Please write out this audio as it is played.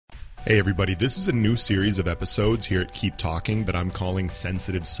Hey everybody, this is a new series of episodes here at Keep Talking that I'm calling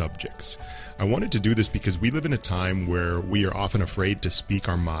Sensitive Subjects. I wanted to do this because we live in a time where we are often afraid to speak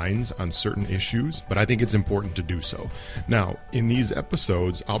our minds on certain issues, but I think it's important to do so. Now, in these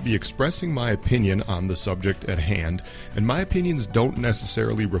episodes, I'll be expressing my opinion on the subject at hand, and my opinions don't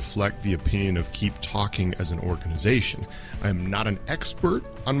necessarily reflect the opinion of Keep Talking as an organization. I am not an expert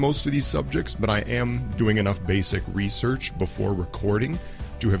on most of these subjects, but I am doing enough basic research before recording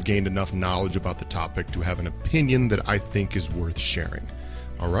to have gained enough knowledge about the topic to have an opinion that I think is worth sharing.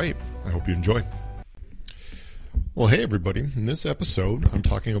 All right, I hope you enjoy. Well, hey everybody, in this episode I'm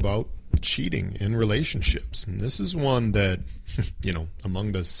talking about cheating in relationships. And this is one that,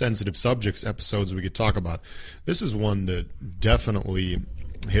 among the sensitive subjects episodes we could talk about, this is one that definitely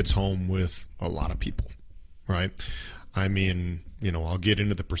hits home with a lot of people, right? I mean, I'll get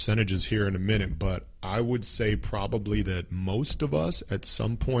into the percentages here in a minute, but I would say probably that most of us at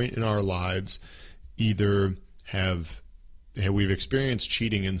some point in our lives either we've experienced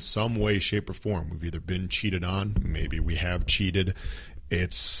cheating in some way, shape, or form. We've either been cheated on, maybe we have cheated.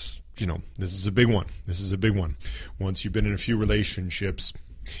 It's, this is a big one. This is a big one. Once you've been in a few relationships,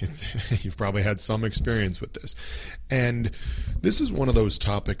 you've probably had some experience with this. And this is one of those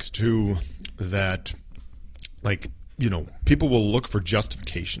topics, too, that, people will look for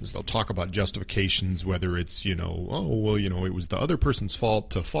justifications. They'll talk about justifications, whether it's, it was the other person's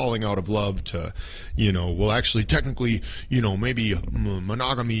fault, to falling out of love, to, actually technically, maybe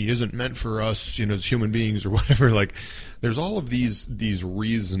monogamy isn't meant for us, as human beings or whatever. Like, there's all of these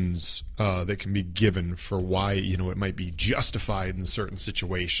reasons that can be given for why, it might be justified in certain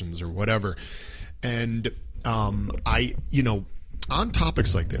situations or whatever. And on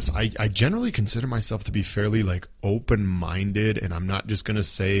topics like this, I generally consider myself to be fairly open-minded, and I'm not just going to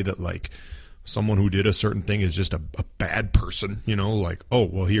say that someone who did a certain thing is just a bad person, he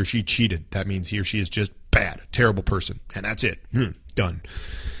or she cheated. That means he or she is just bad, a terrible person, and that's it. Done.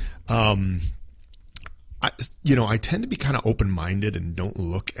 I tend to be kind of open-minded and don't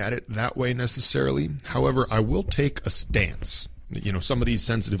look at it that way necessarily. However, I will take a stance. Some of these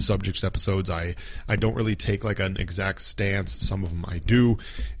sensitive subjects episodes, I don't really take an exact stance. Some of them I do.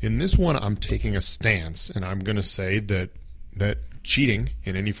 In this one, I'm taking a stance, and I'm going to say that cheating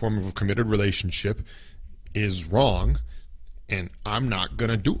in any form of a committed relationship is wrong, and I'm not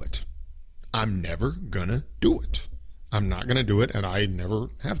going to do it. I'm never going to do it. I'm not going to do it, and I never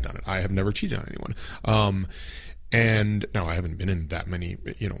have done it. I have never cheated on anyone. And now I haven't been in that many,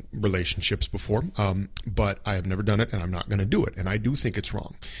 relationships before, but I have never done it, and I'm not going to do it. And I do think it's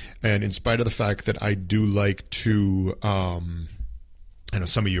wrong. And in spite of the fact that I do like to, I know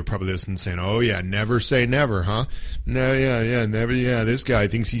some of you are probably listening saying, oh yeah, never say never, huh? No, yeah, never, yeah, this guy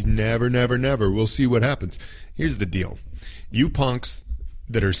thinks he's never. We'll see what happens. Here's the deal. You punks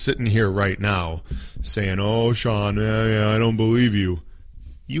that are sitting here right now saying, oh, Sean, I don't believe you.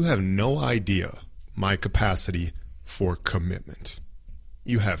 You have no idea my capacity for commitment.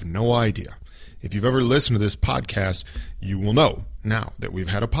 You have no idea. If you've ever listened to this podcast, you will know now that we've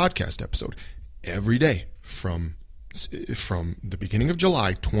had a podcast episode every day from the beginning of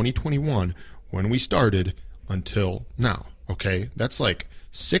July 2021 when we started until now. Okay? That's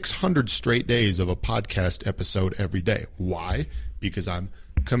 600 straight days of a podcast episode every day. Why? Because I'm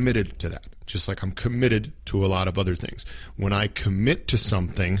committed to that. Just like I'm committed to a lot of other things. When I commit to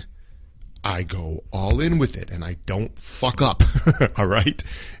something, I go all in with it, and I don't fuck up, all right?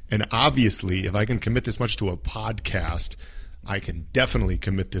 And obviously, if I can commit this much to a podcast, I can definitely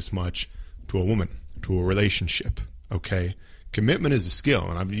commit this much to a woman, to a relationship, okay? Commitment is a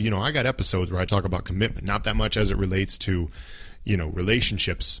skill, and I got episodes where I talk about commitment, not that much as it relates to,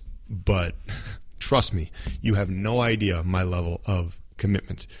 relationships, but trust me, you have no idea my level of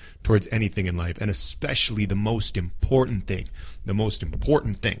commitment towards anything in life, and especially the most important thing,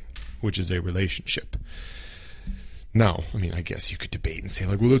 which is a relationship. Now, I guess you could debate and say,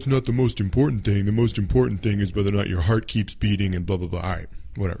 well, that's not the most important thing. The most important thing is whether or not your heart keeps beating and blah, blah, blah. All right,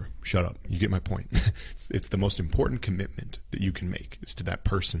 whatever. Shut up. You get my point. It's the most important commitment that you can make is to that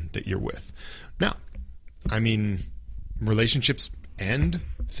person that you're with. Now, relationships end.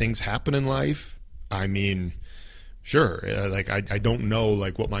 Things happen in life. Sure. I don't know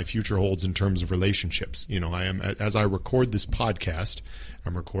what my future holds in terms of relationships. I am, as I record this podcast,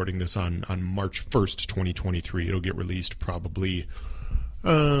 I'm recording this on March 1st, 2023. It'll get released probably,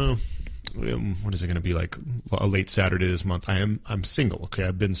 what is it going to be, a late Saturday this month. I'm single. Okay.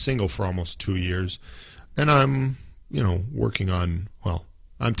 I've been single for almost 2 years, and I'm, working on,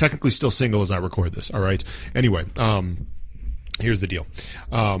 I'm technically still single as I record this. All right. Anyway, here's the deal.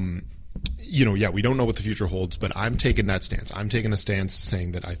 yeah, we don't know what the future holds, but I'm taking that stance. I'm taking a stance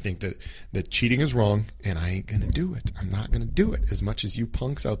saying that I think that cheating is wrong, and I ain't going to do it. I'm not going to do it, as much as you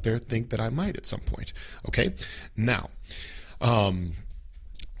punks out there think that I might at some point. Okay? Now,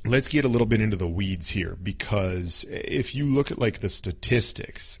 let's get a little bit into the weeds here, because if you look at like the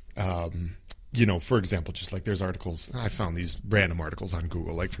statistics, for example, just like there's articles, I found these random articles on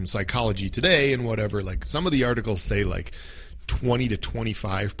Google, like from Psychology Today and whatever, like some of the articles say like 20 to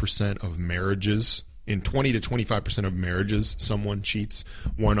 25% of marriages, in 20 to 25% of marriages, someone cheats.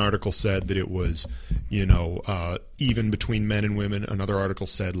 One article said that it was, even between men and women. Another article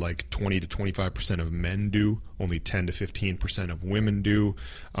said like 20 to 25% of men do, only 10 to 15% of women do.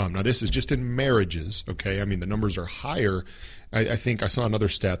 Now this is just in marriages, okay? I mean, the numbers are higher. I think I saw another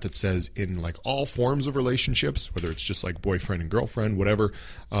stat that says in like all forms of relationships, whether it's just like boyfriend and girlfriend, whatever,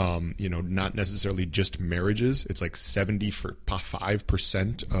 not necessarily just marriages, it's like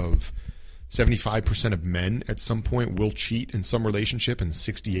 75% of men at some point will cheat in some relationship, and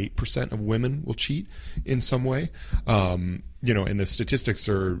 68% of women will cheat in some way. And the statistics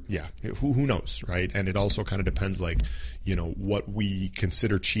are, who knows, right? And it also kind of depends, like, what we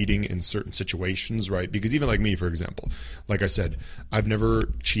consider cheating in certain situations, right? Because even like me, for example, like I said, I've never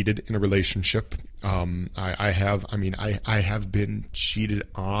cheated in a relationship. I have been cheated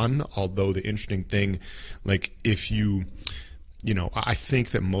on, although the interesting thing, like if you, I think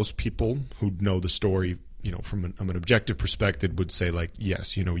that most people who know the story, from an objective perspective would say like,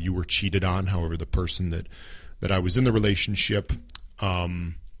 yes, you were cheated on. However, the person that I was in the relationship,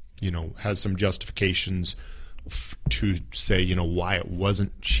 has some justifications to say, why it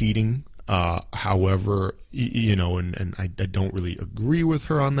wasn't cheating. However, and I don't really agree with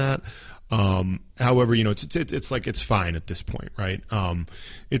her on that. However, it's like, it's fine at this point, right?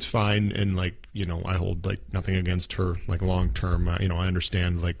 It's fine. And like, I hold like nothing against her, like long term, I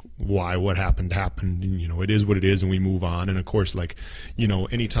understand like why, what happened, and, it is what it is, and we move on. And of course, like,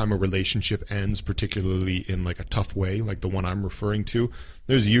 anytime a relationship ends, particularly in like a tough way, like the one I'm referring to,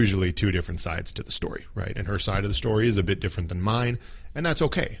 there's usually two different sides to the story, right? And her side of the story is a bit different than mine. And that's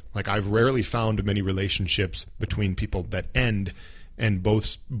okay. Like I've rarely found many relationships between people that end and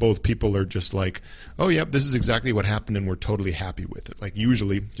both people are just like, oh, yep, this is exactly what happened, and we're totally happy with it. Like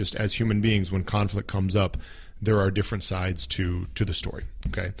usually, just as human beings, when conflict comes up, there are different sides to the story,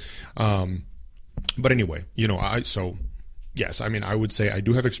 okay? But anyway, yes, I mean, I would say I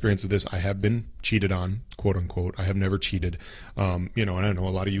do have experience with this. I have been cheated on, quote unquote. I have never cheated. And I know a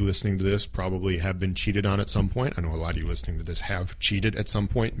lot of you listening to this probably have been cheated on at some point. I know a lot of you listening to this have cheated at some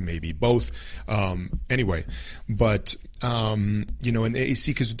point, maybe both. Anyway, but, and you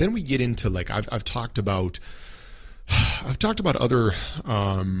see, because then we get into like, I've talked about other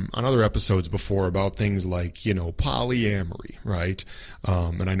on other episodes before about things like, polyamory, right?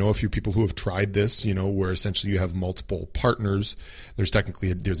 And I know a few people who have tried this, where essentially you have multiple partners. There's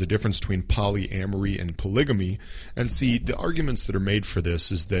a difference between polyamory and polygamy. And see, the arguments that are made for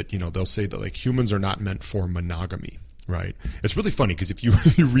this is that, they'll say that like humans are not meant for monogamy, right? It's really funny because if you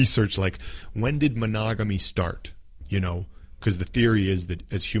research like when did monogamy start, because the theory is that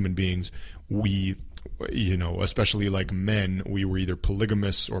as human beings, we, especially like men, we were either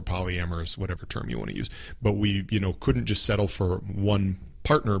polygamous or polyamorous, whatever term you want to use. But we, couldn't just settle for one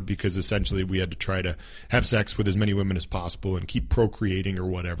partner because essentially we had to try to have sex with as many women as possible and keep procreating or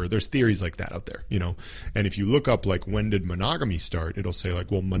whatever. There's theories like that out there, And if you look up like when did monogamy start, it'll say like,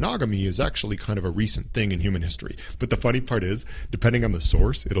 well, monogamy is actually kind of a recent thing in human history. But the funny part is, depending on the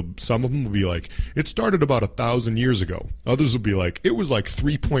source, some of them will be like, it started about 1,000 years ago. Others will be like, it was like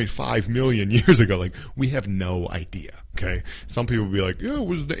 3.5 million years ago. Like, we have no idea. Okay. Some people will be like, yeah, it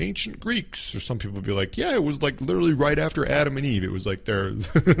was the ancient Greeks. Or some people will be like, yeah, it was like literally right after Adam and Eve. It was like their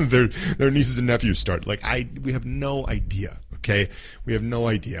nieces and nephews started. Like we have no idea. Okay. We have no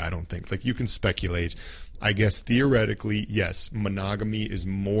idea. I don't think. Like you can speculate. I guess theoretically, yes, monogamy is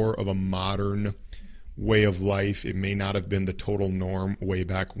more of a modern way of life. It may not have been the total norm way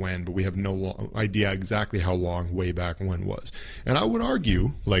back when, but we have no idea exactly how long way back when was. And I would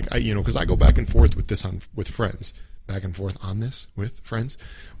argue, like, because I go back and forth with this with friends. Back and forth on this with friends.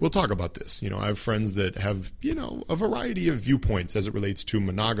 We'll talk about this. I have friends that have, a variety of viewpoints as it relates to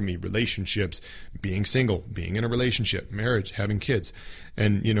monogamy, relationships, being single, being in a relationship, marriage, having kids.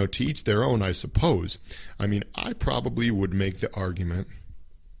 And, to each their own, I suppose. I mean, I probably would make the argument.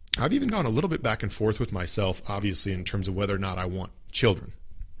 I've even gone a little bit back and forth with myself, obviously, in terms of whether or not I want children.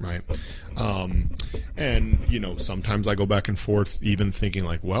 Right. And, sometimes I go back and forth even thinking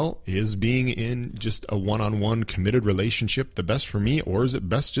like, well, is being in just a one-on-one committed relationship the best for me? Or is it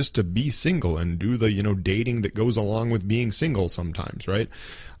best just to be single and do the, dating that goes along with being single sometimes? Right.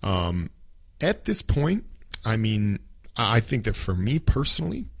 at this point, I mean, I think that for me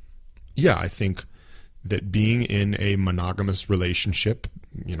personally, yeah, I think that being in a monogamous relationship,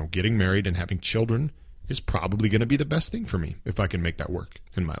 getting married and having children is probably going to be the best thing for me if I can make that work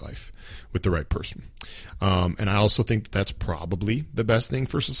in my life with the right person. And I also think that's probably the best thing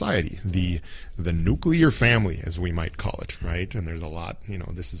for society, the nuclear family, as we might call it, right? And there's a lot,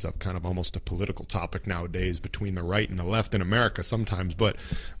 this is a kind of almost a political topic nowadays between the right and the left in America sometimes, but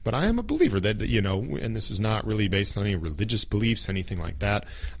I am a believer that, and this is not really based on any religious beliefs, anything like that.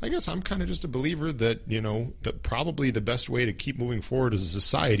 I guess I'm kind of just a believer that, that probably the best way to keep moving forward as a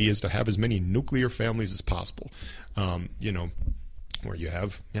society is to have as many nuclear families as possible. Where you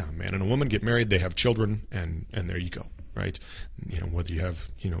have, a man and a woman get married, they have children, and there you go, right? Whether you have,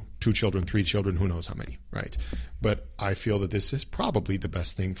 2 children, 3 children, who knows how many, right? But I feel that this is probably the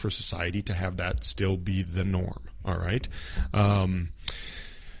best thing for society to have that still be the norm, all right?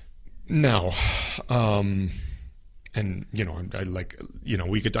 And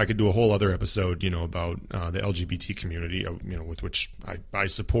I could do a whole other episode, about the LGBT community, with which I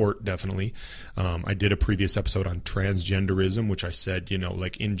support definitely. I did a previous episode on transgenderism, which I said,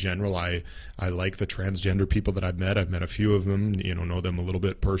 in general, I like the transgender people that I've met. I've met a few of them, know them a little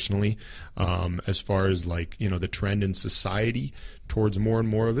bit personally. As far as the trend in society towards more and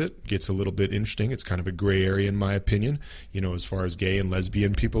more of it gets a little bit interesting. It's kind of a gray area in my opinion, as far as gay and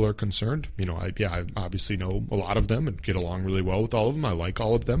lesbian people are concerned. I obviously know a lot of them and get along really well with all of them. I like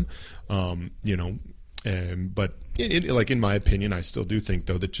all of them, but in my opinion, I still do think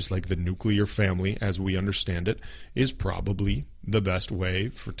though that just like the nuclear family as we understand it is probably the best way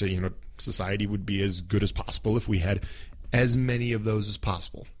for society would be as good as possible if we had as many of those as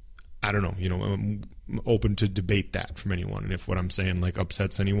possible. I don't know, I'm open to debate that from anyone. And if what I'm saying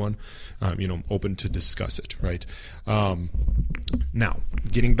upsets anyone, open to discuss it, right? Now,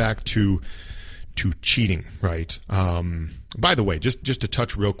 getting back to cheating, right? By the way, just to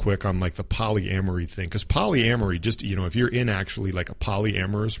touch real quick on the polyamory thing, because polyamory, just, if you're in actually a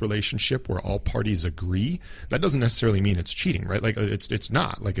polyamorous relationship where all parties agree, that doesn't necessarily mean it's cheating, right? It's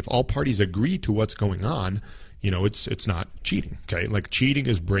not. If all parties agree to what's going on, it's not cheating, okay? Cheating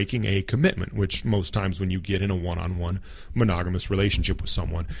is breaking a commitment, which most times when you get in a one-on-one monogamous relationship with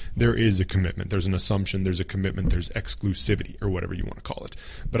someone, there is a commitment. There's an assumption, there's a commitment, there's exclusivity, or whatever you want to call it.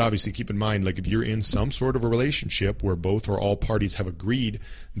 But obviously keep in mind, if you're in some sort of a relationship where both or all parties have agreed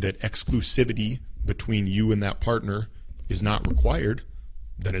that exclusivity between you and that partner is not required,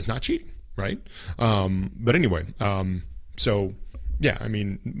 then it's not cheating, right? But anyway, so... yeah, I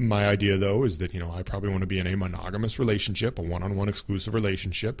mean, my idea, though, is that, I probably want to be in a monogamous relationship, a one-on-one exclusive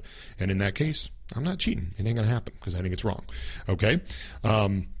relationship, and in that case, I'm not cheating. It ain't going to happen because I think it's wrong, okay?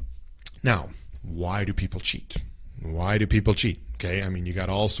 Now, why do people cheat? Why do people cheat, okay? I mean, you got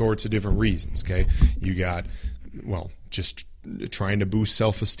all sorts of different reasons, okay? You got, just trying to boost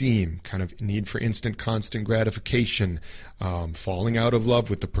self-esteem, kind of need for instant, constant gratification, falling out of love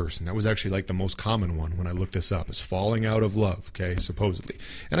with the person. That was actually the most common one when I looked this up, is falling out of love, okay, supposedly.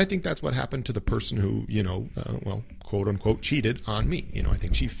 And I think that's what happened to the person who, quote unquote, cheated on me. I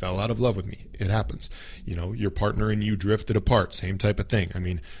think she fell out of love with me. It happens. Your partner and you drifted apart, same type of thing. I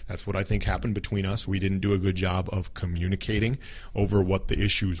mean, that's what I think happened between us. We didn't do a good job of communicating over what the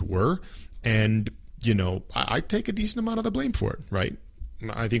issues were. And I take a decent amount of the blame for it, right?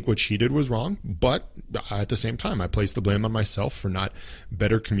 I think what she did was wrong, but at the same time, I place the blame on myself for not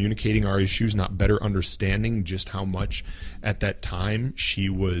better communicating our issues, not better understanding just how much at that time she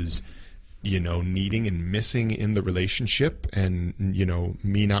was, needing and missing in the relationship, and,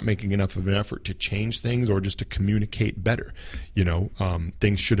 me not making enough of an effort to change things or just to communicate better.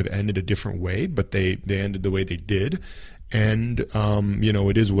 Things should have ended a different way, but they ended the way they did. And,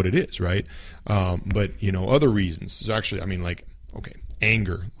 it is what it is, right? But, other reasons. So actually, I mean,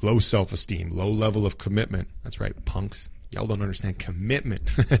 anger, low self-esteem, low level of commitment. That's right, punks. Y'all don't understand commitment.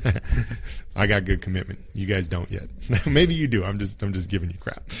 I got good commitment. You guys don't yet. Maybe you do. I'm just giving you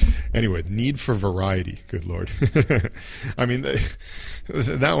crap. Anyway, need for variety. Good Lord. I mean,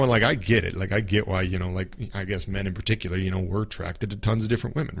 that one, I get it. I get why, I guess men in particular, we're attracted to tons of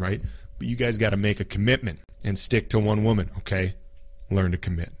different women, right? But you guys got to make a commitment and stick to one woman, okay? Learn to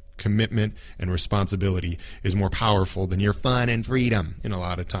commit. Commitment and responsibility is more powerful than your fun and freedom in a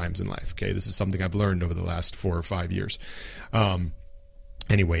lot of times in life, okay? This is something I've learned over the last 4 or 5 years.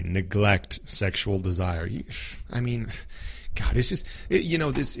 Anyway, neglect sexual desire. I mean, God, it's just,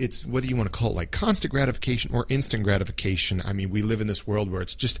 it's whether you want to call it constant gratification or instant gratification. I mean, we live in this world where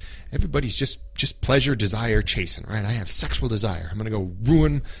it's just, everybody's just pleasure, desire, chasing, right? I have sexual desire. I'm going to go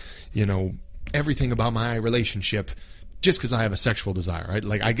ruin, everything about my relationship just because I have a sexual desire, right?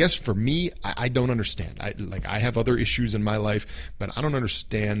 Like, I guess for me, I don't understand. I have other issues in my life, but I don't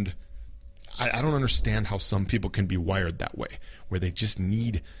understand. I don't understand how some people can be wired that way, where they just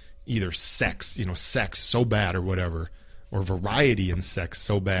need either sex, sex so bad or whatever, or variety in sex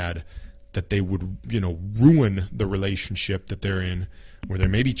so bad that they would, ruin the relationship that they're in, where there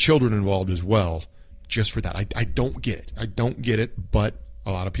may be children involved as well, just for that. I don't get it. I don't get it, but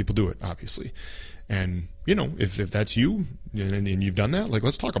a lot of people do it, obviously. And, if that's you and you've done that, like,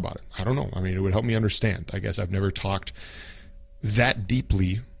 let's talk about it. I don't know. I mean, it would help me understand. I guess I've never talked that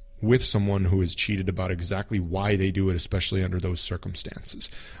deeply with someone who has cheated about exactly why they do it, especially under those circumstances.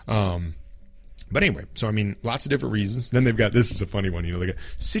 But anyway, so I mean, lots of different reasons. Then they've got, this is a funny one, they got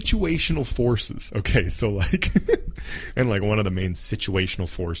situational forces. Okay, so like, and like one of the main situational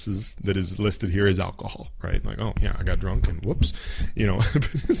forces that is listed here is alcohol, right? Like, oh yeah, I got drunk and whoops,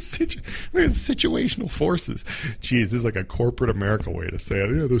 situational forces. Jeez, this is like a corporate America way to say it.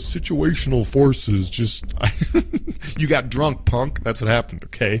 Yeah, those situational forces just, you got drunk, punk. That's what happened,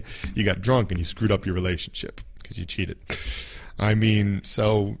 okay? You got drunk and you screwed up your relationship because you cheated. I mean,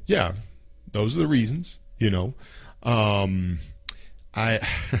 so yeah. Those are the reasons, I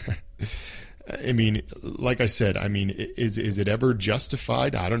mean, like I said, I mean, is it ever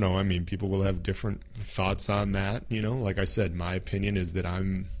justified? I don't know. I mean, people will have different thoughts on that. Like I said, my opinion is that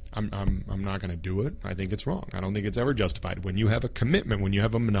I'm not going to do it. I think it's wrong. I don't think it's ever justified. When you have a commitment, when you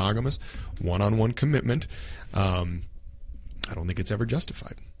have a monogamous one-on-one commitment, I don't think it's ever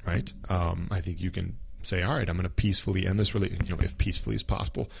justified, right? I think you can say, all right, I'm going to peacefully end this relationship. If peacefully is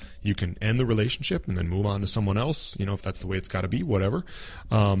possible, you can end the relationship and then move on to someone else, if that's the way it's got to be, whatever.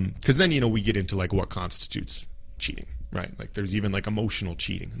 Because then, we get into like what constitutes cheating, right? Like there's even like emotional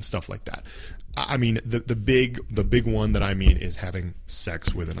cheating and stuff like that. I mean, the big one that I mean is having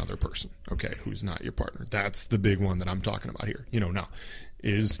sex with another person, okay, who's not your partner. That's the big one that I'm talking about here. Now,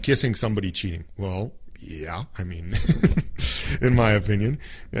 is kissing somebody cheating? Well, yeah, I mean, in my opinion,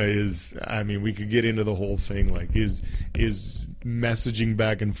 we could get into the whole thing, like, is messaging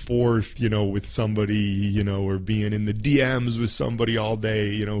back and forth, with somebody, or being in the DMs with somebody all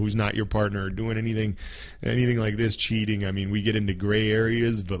day, who's not your partner, or doing anything like this cheating. I mean, we get into gray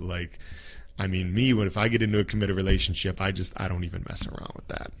areas, but like, I mean, if I get into a committed relationship, I don't even mess around with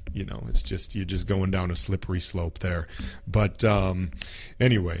that. It's just, you're just going down a slippery slope there. But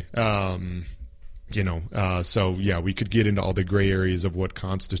anyway, so yeah, we could get into all the gray areas of what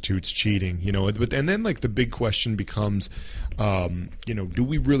constitutes cheating, but, and then like the big question becomes, do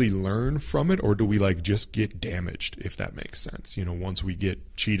we really learn from it, or do we like just get damaged, if that makes sense, once we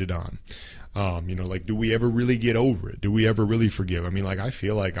get cheated on, like, do we ever really get over it? Do we ever really forgive? I mean, like, I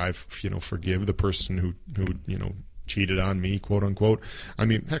feel like I've, forgive the person who cheated on me, quote unquote. I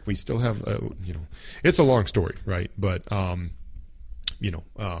mean, heck, we still have, it's a long story, right? But,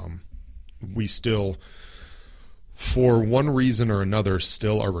 we still, for one reason or another,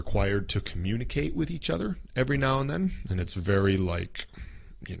 still are required to communicate with each other every now and then. And it's very like,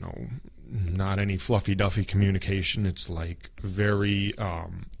 not any fluffy duffy communication. It's like very,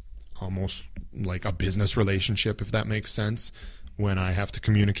 almost like a business relationship, if that makes sense, when I have to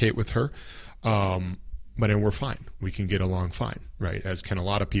communicate with her. But then we're fine. We can get along fine, right? As can a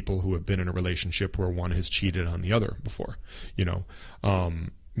lot of people who have been in a relationship where one has cheated on the other before,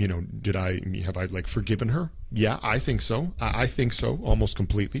 have I like forgiven her? Yeah, I think so. I think so, almost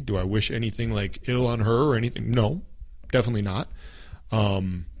completely. Do I wish anything like ill on her or anything? No, definitely not.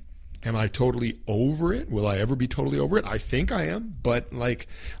 Am I totally over it? Will I ever be totally over it? I think I am, but like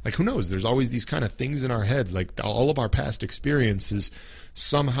who knows? There's always these kind of things in our heads, like all of our past experiences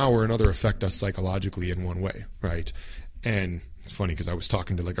somehow or another affect us psychologically in one way, right? And it's funny because I was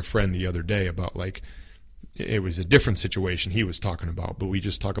talking to like a friend the other day about like, it was a different situation he was talking about, but we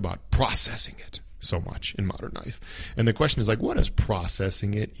just talk about processing it so much in modern life. And the question is like, what does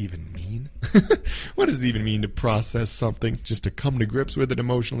processing it even mean? What does it even mean to process something, just to come to grips with it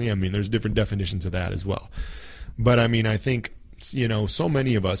emotionally? I mean, there's different definitions of that as well. But I mean, I think, so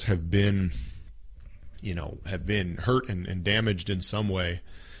many of us have been hurt and damaged in some way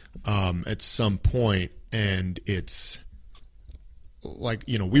at some point, and it's like,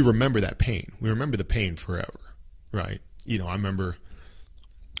 we remember that pain. We remember the pain forever, right? I remember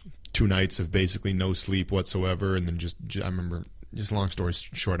 2 nights of basically no sleep whatsoever, and then I remember, just long story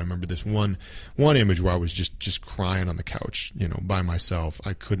short, I remember this one image where I was just crying on the couch, by myself.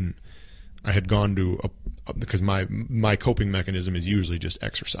 I had gone to because my coping mechanism is usually just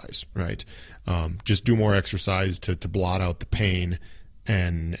exercise, right? Just do more exercise to blot out the pain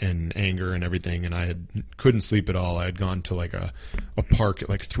and anger and everything, and couldn't sleep at all. I had gone to like a park at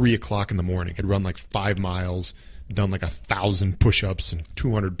like 3:00 in the morning. I'd run like 5 miles, done like 1,000 push-ups and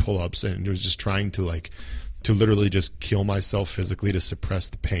 200 pull-ups, and it was just trying to literally just kill myself physically to suppress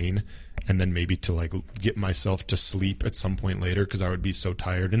the pain, and then maybe to like get myself to sleep at some point later because I would be so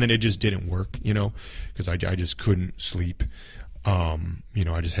tired. And then it just didn't work, because I just couldn't sleep. I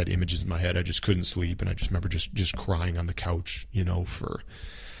just had images in my head. I just couldn't sleep, and I just remember just crying on the couch, for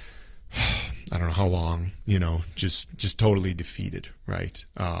I don't know how long, just totally defeated, right?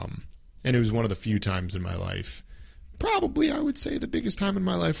 And it was one of the few times in my life, probably I would say the biggest time in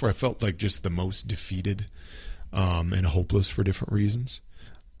my life, where I felt like just the most defeated and hopeless for different reasons.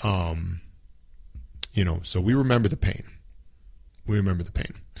 So we remember the pain.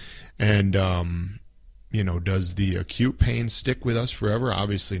 And, does the acute pain stick with us forever?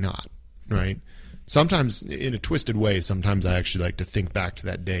 Obviously not, right? Sometimes, in a twisted way, sometimes I actually like to think back to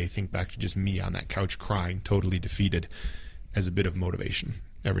that day, think back to just me on that couch crying, totally defeated, as a bit of motivation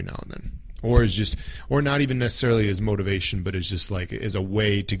every now and then. Or not even necessarily as motivation, but as just like as a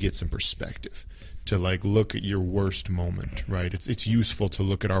way to get some perspective, to like look at your worst moment, right? It's useful to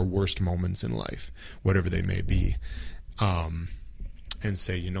look at our worst moments in life, whatever they may be, and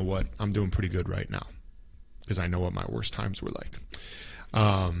say, you know what, I'm doing pretty good right now because I know what my worst times were like.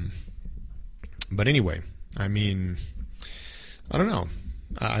 But anyway, I mean, I don't know.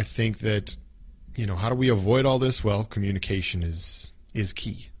 I think that, how do we avoid all this? Well, communication is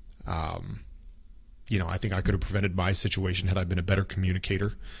key. I think I could have prevented my situation had I been a better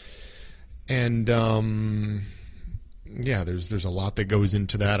communicator. And, there's a lot that goes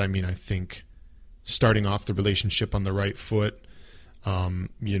into that. I mean, I think starting off the relationship on the right foot,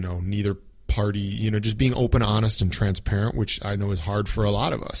 neither party, just being open, honest, and transparent, which I know is hard for a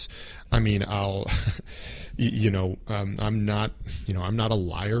lot of us. I mean, I'm not a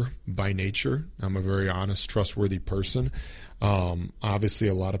liar by nature. I'm a very honest, trustworthy person. Obviously,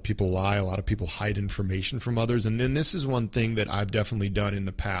 a lot of people lie. A lot of people hide information from others. And then this is one thing that I've definitely done in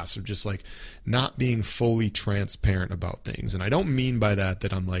the past, of just like not being fully transparent about things. And I don't mean by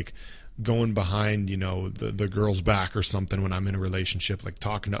that I'm like going behind, the girl's back or something when I'm in a relationship, like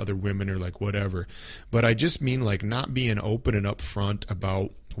talking to other women or like whatever. But I just mean like not being open and upfront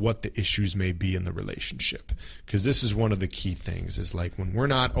about what the issues may be in the relationship. Because this is one of the key things, is like when we're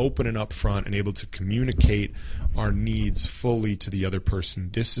not open and upfront and able to communicate our needs fully to the other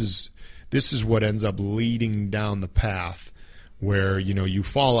person, this is what ends up leading down the path where, you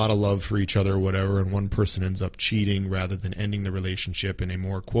fall out of love for each other or whatever, and one person ends up cheating rather than ending the relationship in a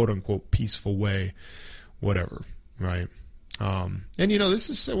more quote-unquote peaceful way, whatever, right? And, this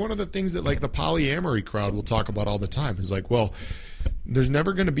is one of the things that, like, the polyamory crowd will talk about all the time, is like, well, there's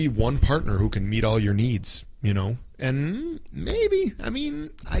never going to be one partner who can meet all your needs, and maybe, I mean,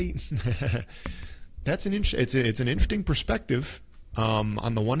 it's an interesting perspective.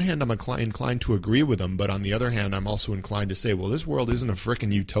 On the one hand, I'm inclined to agree with them, but on the other hand, I'm also inclined to say, well, this world isn't a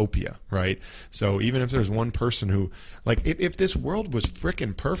frickin' utopia, right? So even if there's one person who, like, if this world was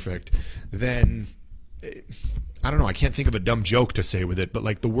frickin' perfect, then, I don't know, I can't think of a dumb joke to say with it, but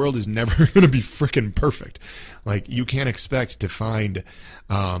like the world is never going to be frickin' perfect. Like, you can't expect to find,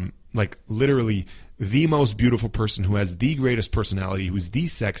 like, literally the most beautiful person who has the greatest personality, who's the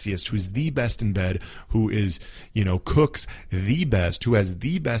sexiest, who's the best in bed, who is, cooks the best, who has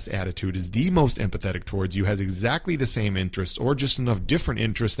the best attitude, is the most empathetic towards you, has exactly the same interests or just enough different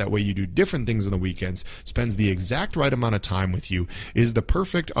interests, that way you do different things on the weekends, spends the exact right amount of time with you, is the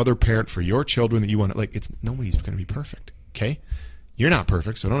perfect other parent for your children that you want. Like, nobody's going to be perfect, okay? You're not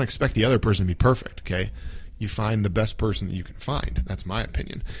perfect, so don't expect the other person to be perfect, okay? You find the best person that you can find. That's my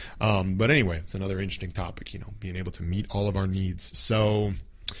opinion. But anyway, it's another interesting topic, being able to meet all of our needs. So,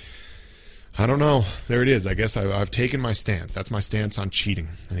 I don't know. There it is. I guess I've taken my stance. That's my stance on cheating.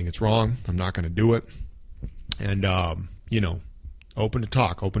 I think it's wrong. I'm not going to do it. And, open to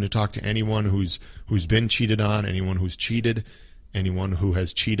talk to anyone who's been cheated on, anyone who's cheated, anyone who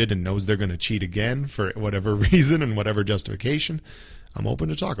has cheated and knows they're going to cheat again for whatever reason and whatever justification. I'm open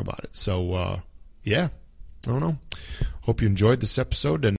to talk about it. So, yeah. I don't know. Hope you enjoyed this episode, and